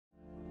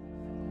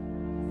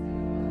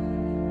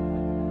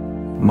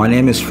My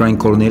name is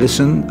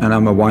Cornelissen and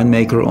I'm a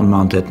winemaker on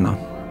Mount Etna.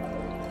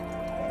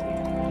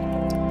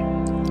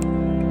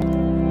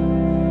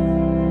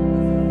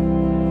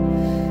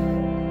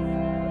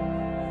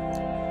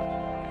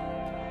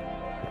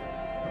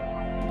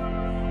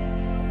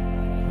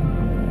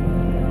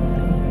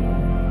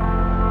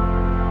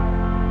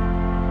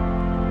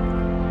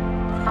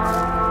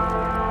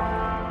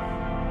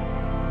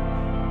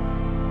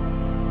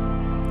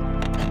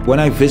 When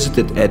I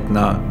visited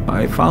Etna,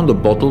 I found a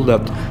bottle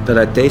that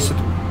I tasted,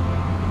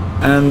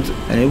 and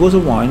it was a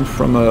wine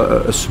from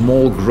a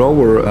small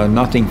grower,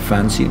 nothing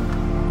fancy.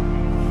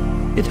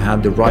 It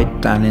had the right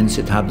tannins,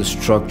 it had the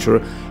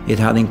structure, it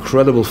had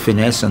incredible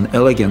finesse and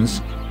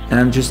elegance,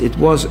 and it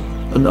was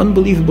an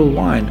unbelievable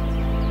wine.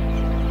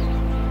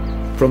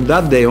 From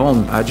that day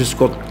on, I just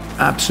got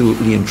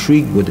absolutely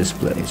intrigued with this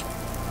place.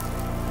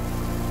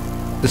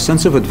 The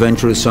sense of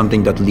adventure is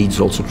something that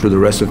leads also through the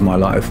rest of my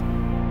life.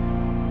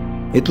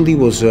 Italy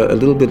was a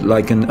little bit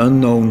like an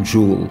unknown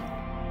jewel,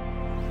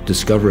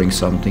 discovering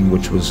something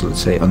which was, let's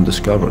say,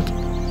 undiscovered.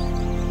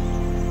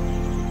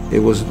 It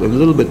was a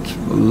little bit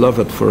love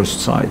at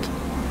first sight.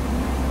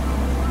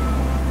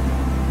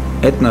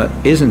 Etna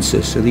is in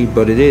Sicily,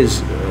 but it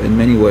is, in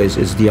many ways,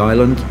 it's the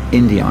island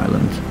in the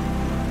island.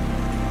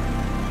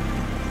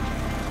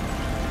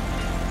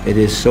 It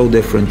is so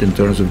different in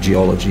terms of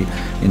geology,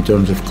 in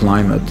terms of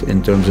climate,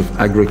 in terms of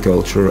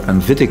agriculture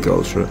and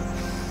viticulture.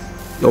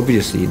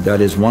 Obviously,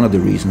 that is one of the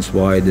reasons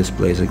why this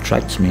place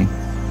attracts me.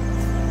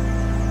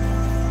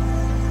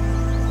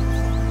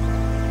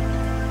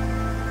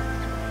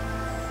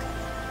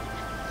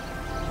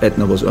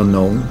 Etna was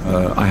unknown.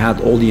 I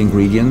had all the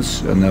ingredients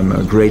and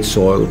a great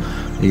soil,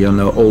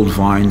 old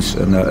vines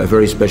and a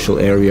very special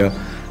area.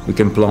 We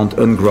can plant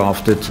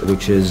ungrafted,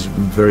 which is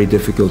very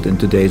difficult in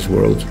today's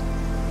world.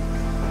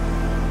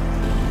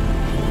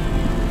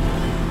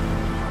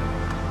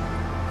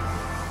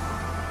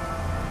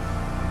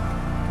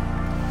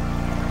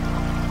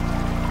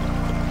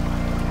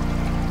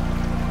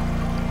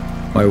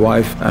 My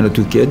wife and the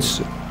 2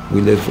 kids,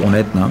 we live on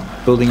Etna,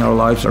 building our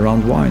lives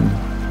around wine.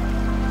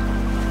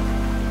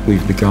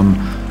 We've become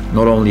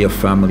not only a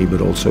family,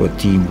 but also a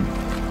team.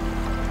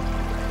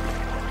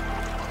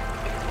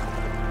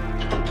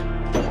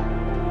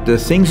 The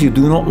things you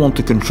do not want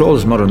to control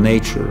is Mother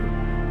Nature.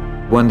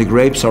 When the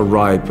grapes are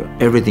ripe,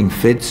 everything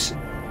fits.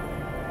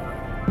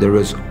 There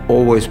is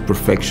always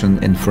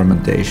perfection in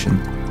fermentation.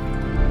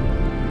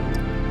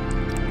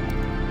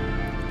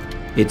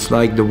 It's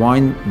like the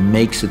wine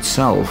makes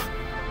itself.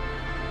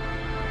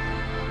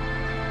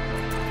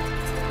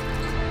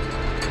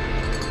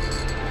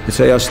 Let's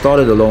say I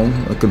started alone,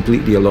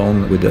 completely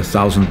alone, with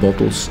 1,000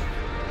 bottles.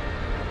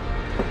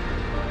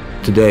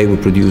 Today we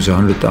produce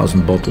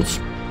 100,000 bottles.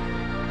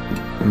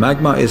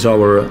 Magma is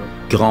our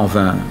grand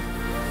vin.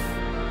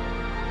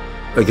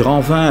 A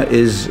grand vin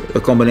is a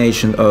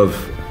combination of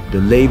the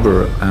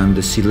labor and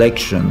the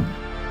selection,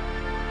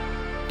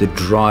 the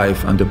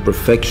drive and the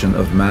perfection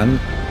of man,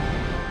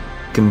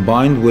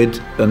 combined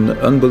with an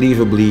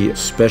unbelievably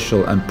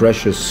special and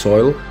precious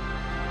soil,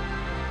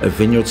 a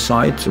vineyard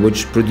site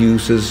which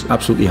produces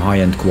absolutely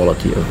high-end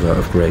quality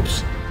of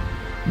grapes.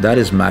 That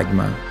is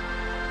Magma.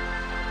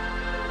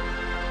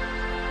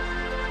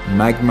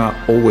 Magma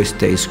always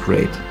tastes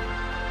great.